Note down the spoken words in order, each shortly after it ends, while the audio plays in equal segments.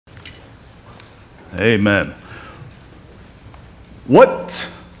Amen. What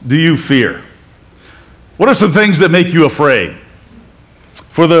do you fear? What are some things that make you afraid?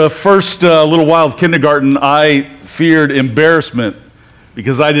 For the first little while of kindergarten, I feared embarrassment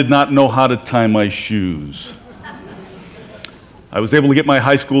because I did not know how to tie my shoes. I was able to get my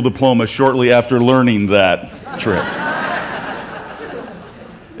high school diploma shortly after learning that trick.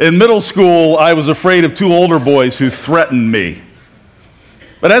 In middle school, I was afraid of two older boys who threatened me.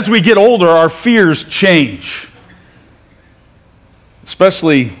 But as we get older, our fears change,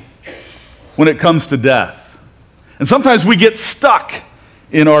 especially when it comes to death. And sometimes we get stuck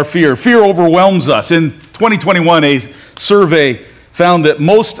in our fear. Fear overwhelms us. In 2021, a survey found that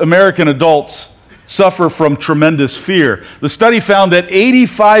most American adults suffer from tremendous fear. The study found that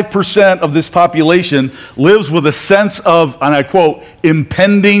 85% of this population lives with a sense of, and I quote,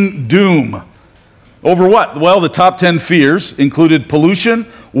 impending doom. Over what? Well, the top 10 fears included pollution,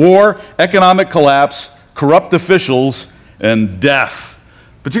 war, economic collapse, corrupt officials, and death,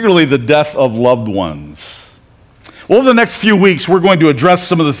 particularly the death of loved ones. Well, over the next few weeks, we're going to address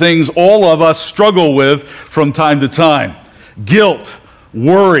some of the things all of us struggle with from time to time. Guilt,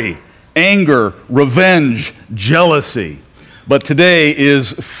 worry, anger, revenge, jealousy. But today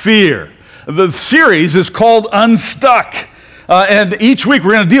is fear. The series is called Unstuck. And each week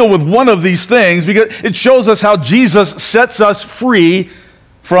we're going to deal with one of these things because it shows us how Jesus sets us free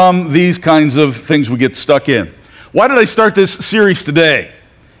from these kinds of things we get stuck in. Why did I start this series today?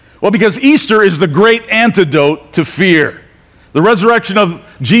 Well, because Easter is the great antidote to fear. The resurrection of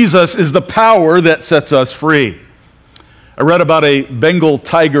Jesus is the power that sets us free. I read about a Bengal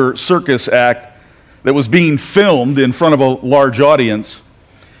tiger circus act that was being filmed in front of a large audience.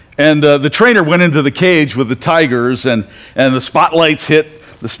 And the trainer went into the cage with the tigers, and the spotlights hit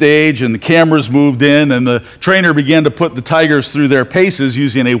the stage, and the cameras moved in, and the trainer began to put the tigers through their paces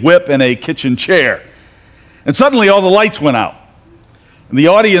using a whip and a kitchen chair. And suddenly all the lights went out, and the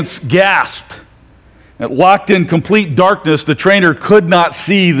audience gasped. And locked in complete darkness, the trainer could not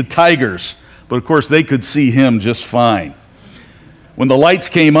see the tigers, but of course they could see him just fine. When the lights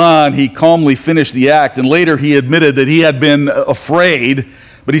came on, he calmly finished the act, and later he admitted that he had been afraid.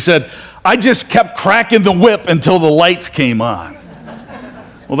 But he said, I just kept cracking the whip until the lights came on.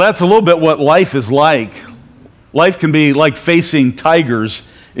 Well, that's a little bit what life is like. Life can be like facing tigers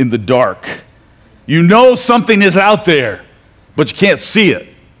in the dark. You know something is out there, but you can't see it.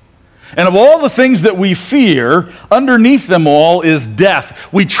 And of all the things that we fear, underneath them all is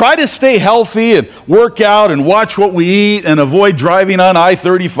death. We try to stay healthy and work out and watch what we eat and avoid driving on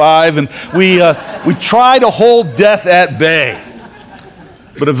I-35, and we try to hold death at bay.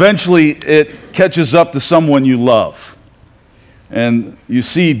 But eventually it catches up to someone you love. And you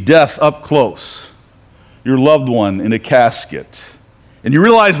see death up close, your loved one in a casket. And you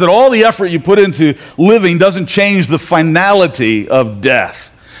realize that all the effort you put into living doesn't change the finality of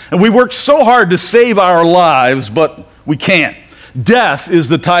death. And we work so hard to save our lives, but we can't. Death is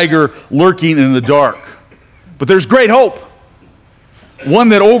the tiger lurking in the dark. But there's great hope. One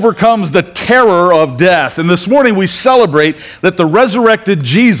that overcomes the terror of death. And this morning we celebrate that the resurrected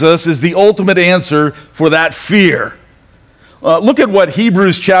Jesus is the ultimate answer for that fear. Look at what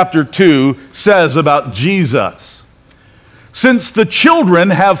Hebrews chapter 2 says about Jesus. Since the children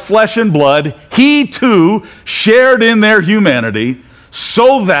have flesh and blood, he too shared in their humanity,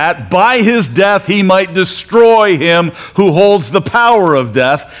 so that by his death he might destroy him who holds the power of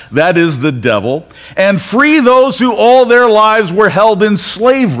death, that is the devil, and free those who all their lives were held in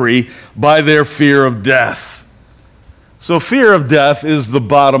slavery by their fear of death. So fear of death is the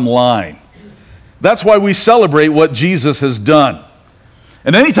bottom line. That's why we celebrate what Jesus has done.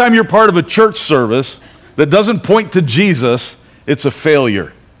 And anytime you're part of a church service that doesn't point to Jesus, it's a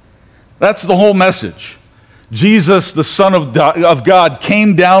failure. That's the whole message. Jesus, the Son of God,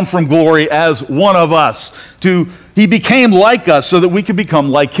 came down from glory as one of us. He became like us so that we could become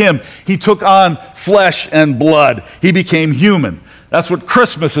like him. He took on flesh and blood. He became human. That's what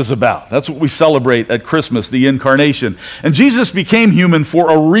Christmas is about. That's what we celebrate at Christmas, the incarnation. And Jesus became human for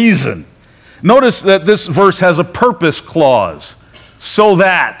a reason. Notice that this verse has a purpose clause. So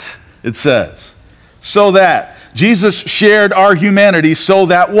that, it says. So that. Jesus shared our humanity so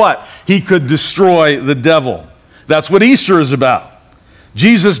that what? He could destroy the devil. That's what Easter is about.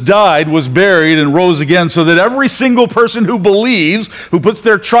 Jesus died, was buried, and rose again so that every single person who believes, who puts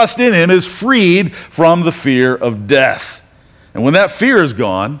their trust in him, is freed from the fear of death. And when that fear is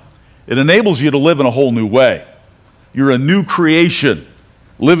gone, it enables you to live in a whole new way. You're a new creation,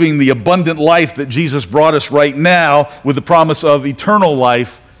 living the abundant life that Jesus brought us right now with the promise of eternal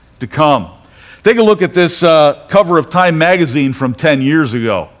life to come. Take a look at this cover of Time magazine from 10 years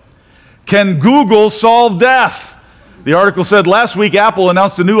ago. Can Google solve death? The article said, last week Apple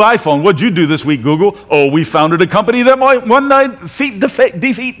announced a new iPhone. What'd you do this week, Google? Oh, we founded a company that might one night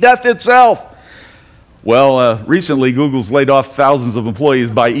defeat death itself. Well, recently Google's laid off thousands of employees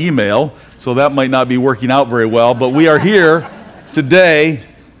by email, so that might not be working out very well. But we are here today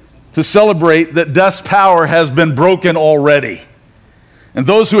to celebrate that death's power has been broken already. And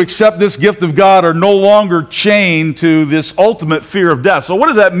those who accept this gift of God are no longer chained to this ultimate fear of death. So what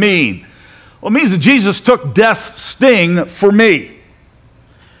does that mean? Well, it means that Jesus took death's sting for me.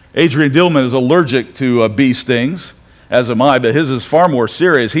 Adrian Dillman is allergic to bee stings, as am I, but his is far more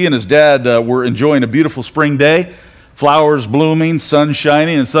serious. He and his dad were enjoying a beautiful spring day, flowers blooming, sun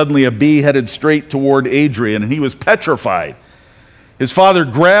shining, and suddenly a bee headed straight toward Adrian, and he was petrified. His father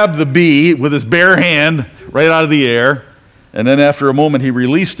grabbed the bee with his bare hand right out of the air, and then after a moment he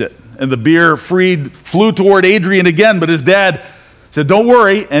released it. And the bee flew toward Adrian again, but his dad said, don't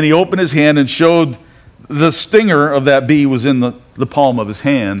worry, and he opened his hand and showed the stinger of that bee was in the palm of his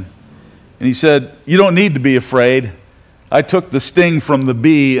hand. And he said, you don't need to be afraid. I took the sting from the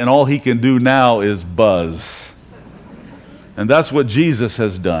bee, and all he can do now is buzz. And that's what Jesus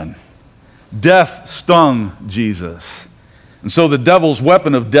has done. Death stung Jesus. And so the devil's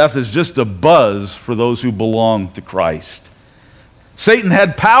weapon of death is just a buzz for those who belong to Christ. Satan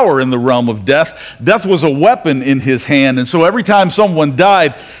had power in the realm of death. Death was a weapon in his hand, and so every time someone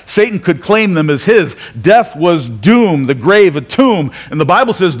died, Satan could claim them as his. Death was doom, the grave, a tomb. And the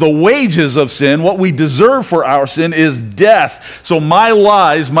Bible says the wages of sin, what we deserve for our sin, is death. So my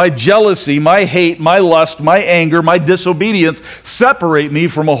lies, my jealousy, my hate, my lust, my anger, my disobedience separate me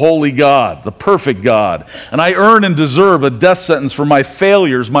from a holy God, the perfect God. And I earn and deserve a death sentence for my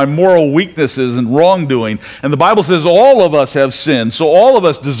failures, my moral weaknesses and wrongdoing. And the Bible says all of us have sinned. So all of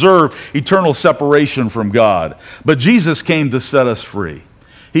us deserve eternal separation from God. But Jesus came to set us free.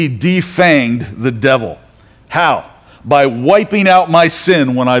 He defanged the devil. How? By wiping out my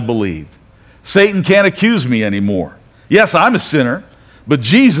sin when I believed. Satan can't accuse me anymore. Yes, I'm a sinner, but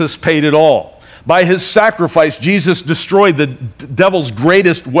Jesus paid it all. By his sacrifice, Jesus destroyed the devil's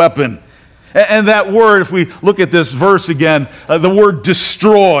greatest weapon. And that word, if we look at this verse again, the word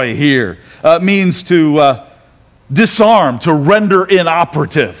destroy here means to disarm, to render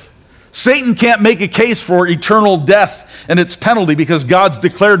inoperative. Satan can't make a case for eternal death and its penalty because God's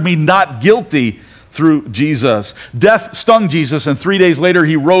declared me not guilty through Jesus. Death stung Jesus, and 3 days later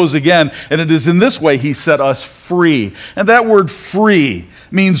he rose again, and it is in this way he set us free. And that word free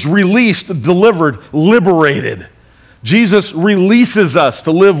means released, delivered, liberated. Jesus releases us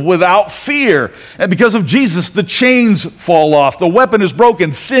to live without fear. And because of Jesus, the chains fall off. The weapon is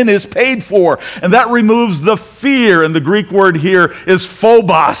broken. Sin is paid for. And that removes the fear. And the Greek word here is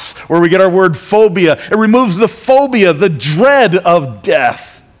phobos, where we get our word phobia. It removes the phobia, the dread of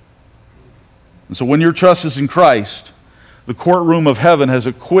death. And so when your trust is in Christ, the courtroom of heaven has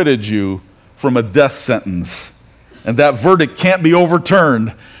acquitted you from a death sentence. And that verdict can't be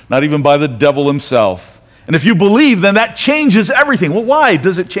overturned, not even by the devil himself. And if you believe, then that changes everything. Well, why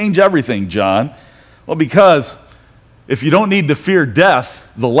does it change everything, John? Well, because if you don't need to fear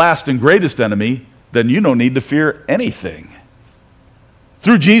death, the last and greatest enemy, then you don't need to fear anything.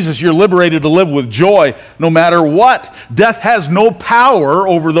 Through Jesus, you're liberated to live with joy no matter what. Death has no power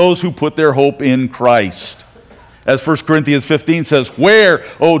over those who put their hope in Christ. As 1 Corinthians 15 says, where,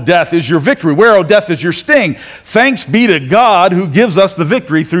 O death, is your victory? Where, O death, is your sting? Thanks be to God who gives us the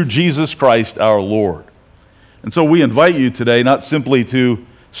victory through Jesus Christ our Lord. And so we invite you today not simply to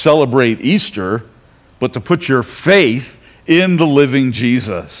celebrate Easter, but to put your faith in the living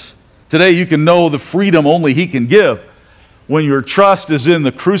Jesus. Today you can know the freedom only he can give. When your trust is in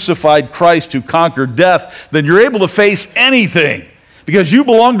the crucified Christ who conquered death, then you're able to face anything because you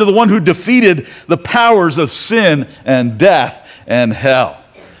belong to the one who defeated the powers of sin and death and hell.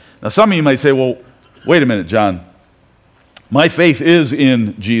 Now some of you might say, well, wait a minute, John. My faith is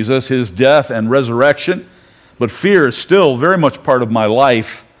in Jesus, his death and resurrection. But fear is still very much part of my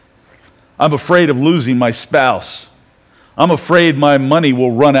life. I'm afraid of losing my spouse. I'm afraid my money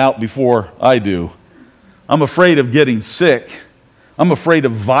will run out before I do. I'm afraid of getting sick. I'm afraid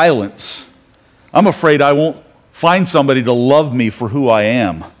of violence. I'm afraid I won't find somebody to love me for who I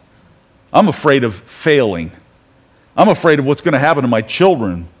am. I'm afraid of failing. I'm afraid of what's going to happen to my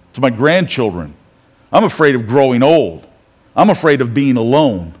children, to my grandchildren. I'm afraid of growing old. I'm afraid of being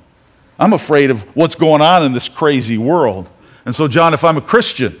alone. I'm afraid of what's going on in this crazy world. And so, John, if I'm a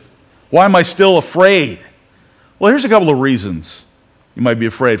Christian, why am I still afraid? Well, here's a couple of reasons you might be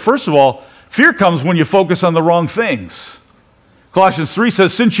afraid. First of all, fear comes when you focus on the wrong things. Colossians 3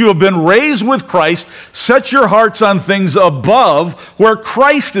 says, since you have been raised with Christ, set your hearts on things above where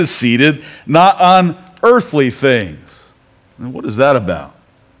Christ is seated, not on earthly things. And what is that about?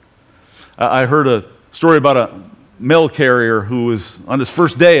 I heard a story about a mail carrier who was on his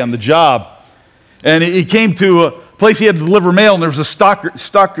first day on the job. And he came to a place he had to deliver mail, and there was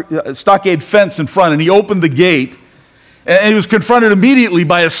a stockade fence in front. And he opened the gate, and he was confronted immediately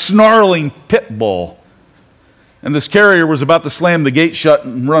by a snarling pit bull. And this carrier was about to slam the gate shut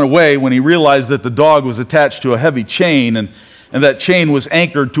and run away when he realized that the dog was attached to a heavy chain, and that chain was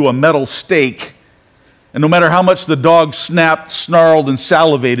anchored to a metal stake. And no matter how much the dog snapped, snarled, and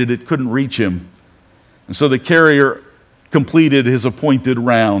salivated, it couldn't reach him. And so the carrier completed his appointed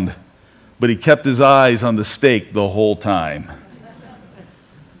round, but he kept his eyes on the stake the whole time.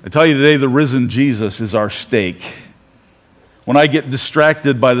 I tell you today, the risen Jesus is our stake. When I get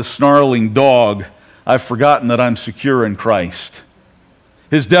distracted by the snarling dog, I've forgotten that I'm secure in Christ.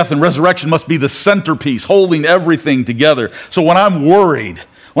 His death and resurrection must be the centerpiece, holding everything together. So when I'm worried,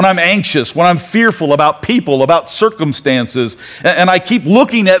 when I'm anxious, when I'm fearful about people, about circumstances, and I keep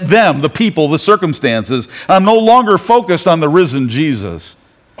looking at them, the people, the circumstances, I'm no longer focused on the risen Jesus,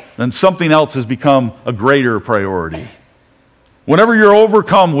 then something else has become a greater priority. Whenever you're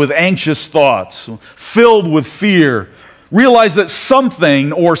overcome with anxious thoughts, filled with fear, realize that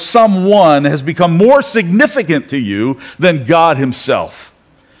something or someone has become more significant to you than God himself.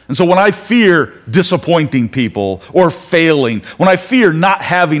 And so when I fear disappointing people or failing, when I fear not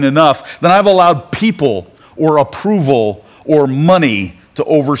having enough, then I've allowed people or approval or money to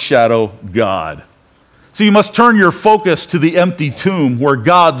overshadow God. So you must turn your focus to the empty tomb where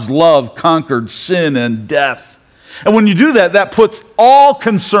God's love conquered sin and death. And when you do that, that puts all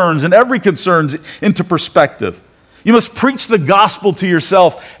concerns and every concern into perspective. You must preach the gospel to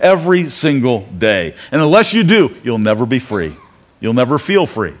yourself every single day. And unless you do, you'll never be free. You'll never feel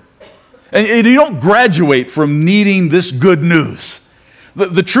free. And you don't graduate from needing this good news.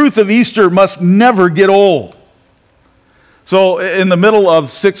 The truth of Easter must never get old. So in the middle of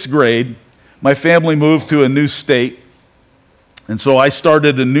 6th grade, my family moved to a new state. And so I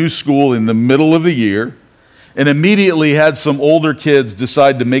started a new school in the middle of the year and immediately had some older kids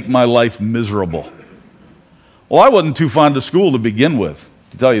decide to make my life miserable. Well, I wasn't too fond of school to begin with,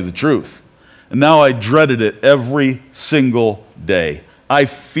 to tell you the truth. And now I dreaded it every single day. I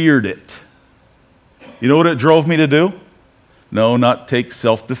feared it. You know what it drove me to do? No, not take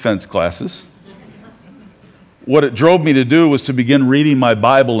self-defense classes. What it drove me to do was to begin reading my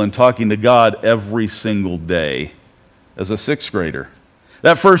Bible and talking to God every single day as a 6th grader.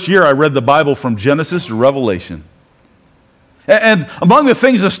 That first year, I read the Bible from Genesis to Revelation. And among the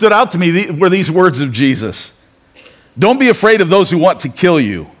things that stood out to me were these words of Jesus. Don't be afraid of those who want to kill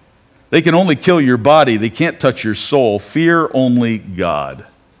you. They can only kill your body. They can't touch your soul. Fear only God.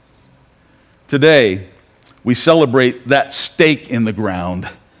 Today, we celebrate that stake in the ground,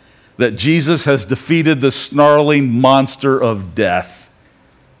 that Jesus has defeated the snarling monster of death.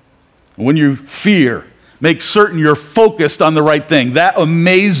 When you fear, make certain you're focused on the right thing, that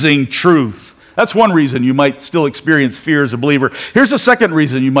amazing truth. That's one reason you might still experience fear as a believer. Here's a second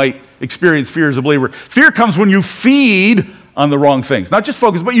reason you might experience fear as a believer. Fear comes when you feed on the wrong things. Not just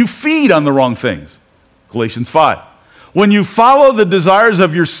focus, but you feed on the wrong things. Galatians 5. When you follow the desires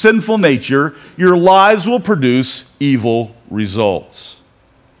of your sinful nature, your lives will produce evil results.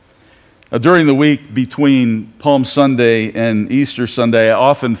 Now, during the week between Palm Sunday and Easter Sunday, I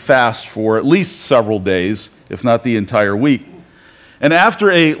often fast for at least several days, if not the entire week. And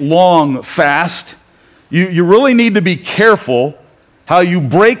after a long fast, you really need to be careful how you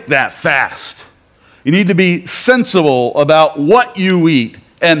break that fast. You need to be sensible about what you eat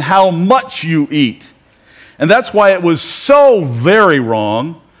and how much you eat. And that's why it was so very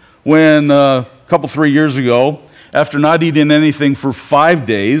wrong when a couple, 3 years ago, after not eating anything for 5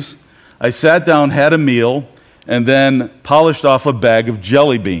 days, I sat down, had a meal, and then polished off a bag of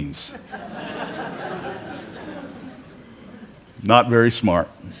jelly beans. Not very smart.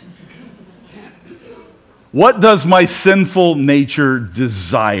 What does my sinful nature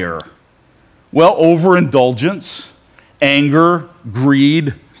desire? Well, overindulgence, anger,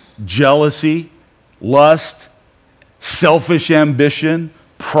 greed, jealousy, lust, selfish ambition,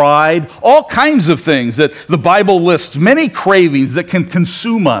 pride, all kinds of things that the Bible lists, many cravings that can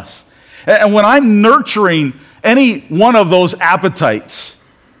consume us. And when I'm nurturing any one of those appetites,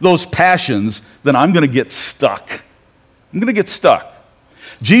 those passions, then I'm going to get stuck. I'm going to get stuck.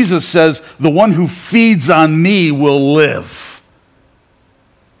 Jesus says, the one who feeds on me will live.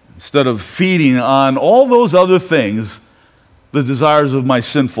 Instead of feeding on all those other things, the desires of my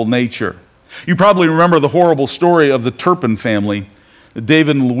sinful nature. You probably remember the horrible story of the Turpin family.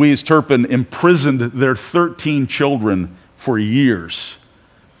 David and Louise Turpin imprisoned their 13 children for years,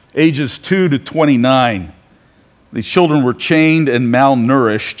 ages 2 to 29. These children were chained and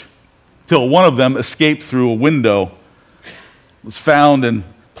malnourished till one of them escaped through a window, was found, and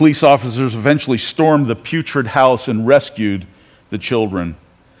police officers eventually stormed the putrid house and rescued the children.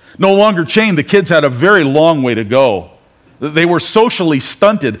 No longer chained, the kids had a very long way to go. They were socially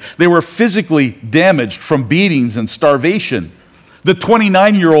stunted. They were physically damaged from beatings and starvation. The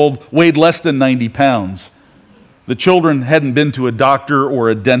 29-year-old weighed less than 90 pounds. The children hadn't been to a doctor or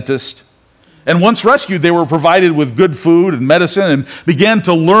a dentist. And once rescued, they were provided with good food and medicine and began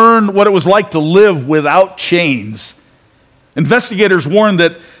to learn what it was like to live without chains. Investigators warned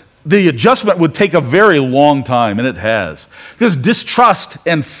that the adjustment would take a very long time, and it has. Because distrust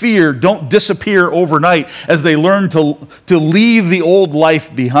and fear don't disappear overnight as they learn to leave the old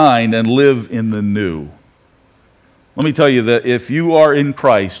life behind and live in the new. Let me tell you that if you are in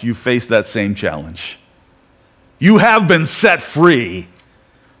Christ, you face that same challenge. You have been set free,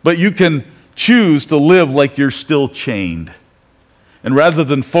 but you can choose to live like you're still chained. And rather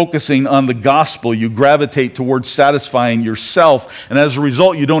than focusing on the gospel, you gravitate towards satisfying yourself. And as a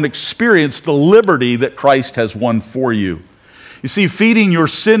result, you don't experience the liberty that Christ has won for you. You see, feeding your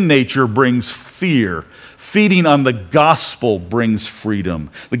sin nature brings fear. Feeding on the gospel brings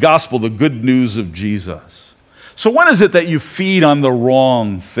freedom. The gospel, the good news of Jesus. So when is it that you feed on the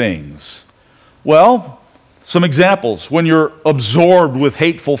wrong things? Well, some examples. When you're absorbed with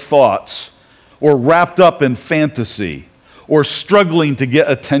hateful thoughts, or wrapped up in fantasy, or struggling to get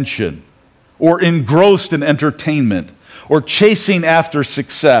attention, or engrossed in entertainment, or chasing after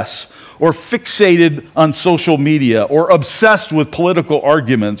success, or fixated on social media, or obsessed with political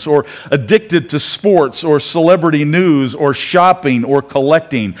arguments, or addicted to sports, or celebrity news, or shopping, or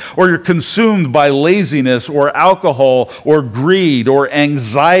collecting, or you're consumed by laziness, or alcohol, or greed, or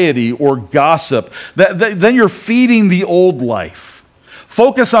anxiety, or gossip, then you're feeding the old life.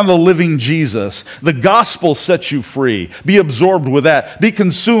 Focus on the living Jesus. The gospel sets you free. Be absorbed with that. Be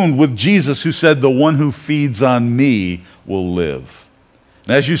consumed with Jesus, who said, "The one who feeds on me will live."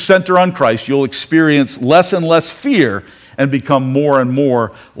 And as you center on Christ, you'll experience less and less fear and become more and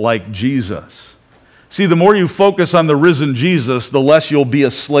more like Jesus. See, the more you focus on the risen Jesus, the less you'll be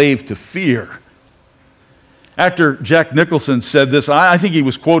a slave to fear. Actor Jack Nicholson said this. I think he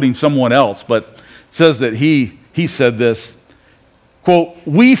was quoting someone else, but it says that he said this. Quote,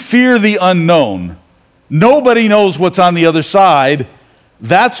 "We fear the unknown. Nobody knows what's on the other side.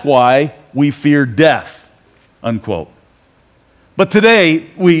 That's why we fear death." Unquote. But today,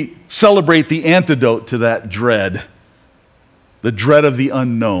 we celebrate the antidote to that dread, the dread of the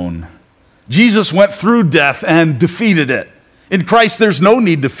unknown. Jesus went through death and defeated it. In Christ, there's no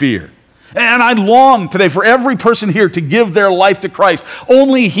need to fear. And I long today for every person here to give their life to Christ.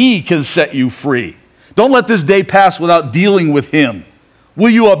 Only He can set you free. Don't let this day pass without dealing with Him. Will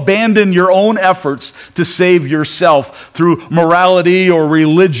you abandon your own efforts to save yourself through morality or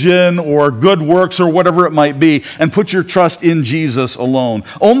religion or good works or whatever it might be, and put your trust in Jesus alone?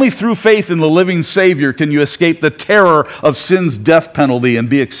 Only through faith in the living Savior can you escape the terror of sin's death penalty and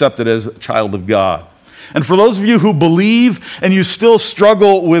be accepted as a child of God. And for those of you who believe and you still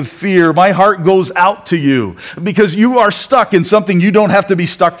struggle with fear, my heart goes out to you, because you are stuck in something you don't have to be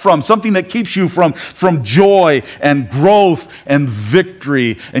stuck from, something that keeps you from joy and growth and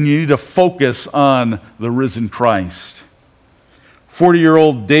victory, and you need to focus on the risen Christ.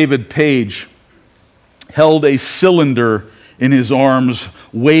 40-year-old David Page held a cylinder in his arms,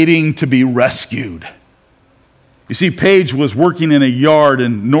 waiting to be rescued. You see, Page was working in a yard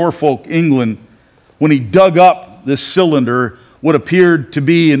in Norfolk, England, when he dug up this cylinder, what appeared to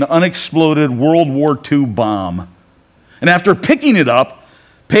be an unexploded World War II bomb. And after picking it up,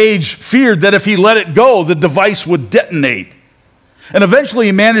 Page feared that if he let it go, the device would detonate. And eventually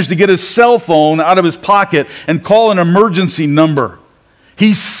he managed to get his cell phone out of his pocket and call an emergency number.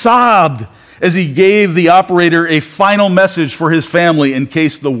 He sobbed as he gave the operator a final message for his family in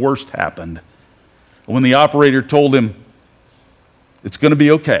case the worst happened. When the operator told him, "It's going to be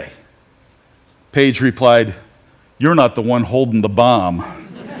okay," Page replied, "You're not the one holding the bomb."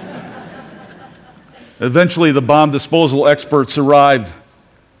 Eventually, the bomb disposal experts arrived,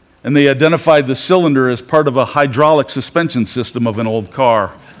 and they identified the cylinder as part of a hydraulic suspension system of an old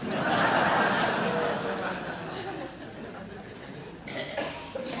car.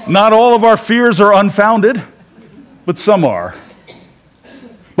 Not all of our fears are unfounded, but some are.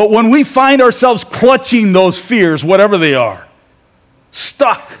 But when we find ourselves clutching those fears, whatever they are,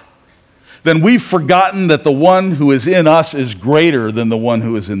 stuck, then we've forgotten that the one who is in us is greater than the one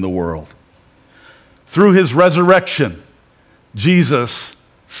who is in the world. through his resurrection, Jesus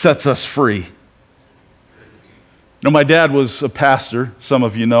sets us free. You know, my dad was a pastor, some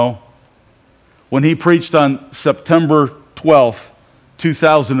of you know. When he preached on September 12th,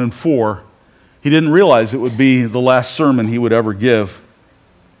 2004, he didn't realize it would be the last sermon he would ever give.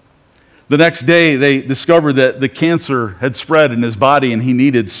 The next day, they discovered that the cancer had spread in his body and he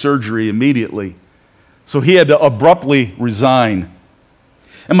needed surgery immediately. So he had to abruptly resign.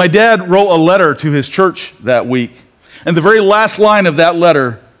 And my dad wrote a letter to his church that week. And the very last line of that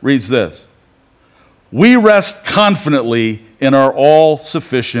letter reads this: "We rest confidently in our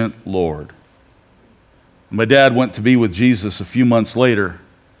all-sufficient Lord." My dad went to be with Jesus a few months later,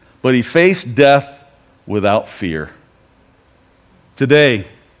 but he faced death without fear. Today,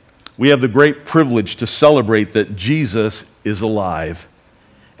 we have the great privilege to celebrate that Jesus is alive.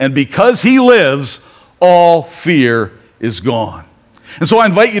 And because he lives, all fear is gone. And so I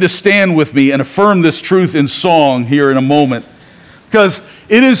invite you to stand with me and affirm this truth in song here in a moment. Because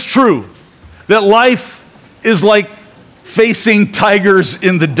it is true that life is like facing tigers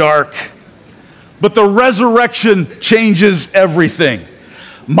in the dark. But the resurrection changes everything.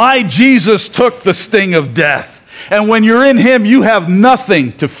 My Jesus took the sting of death. And when you're in him, you have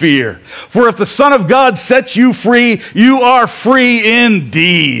nothing to fear. For if the Son of God sets you free, you are free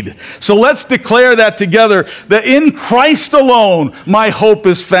indeed. So let's declare that together, that in Christ alone, my hope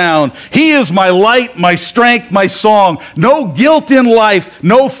is found. He is my light, my strength, my song. No guilt in life,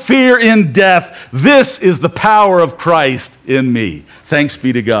 no fear in death. This is the power of Christ in me. Thanks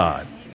be to God.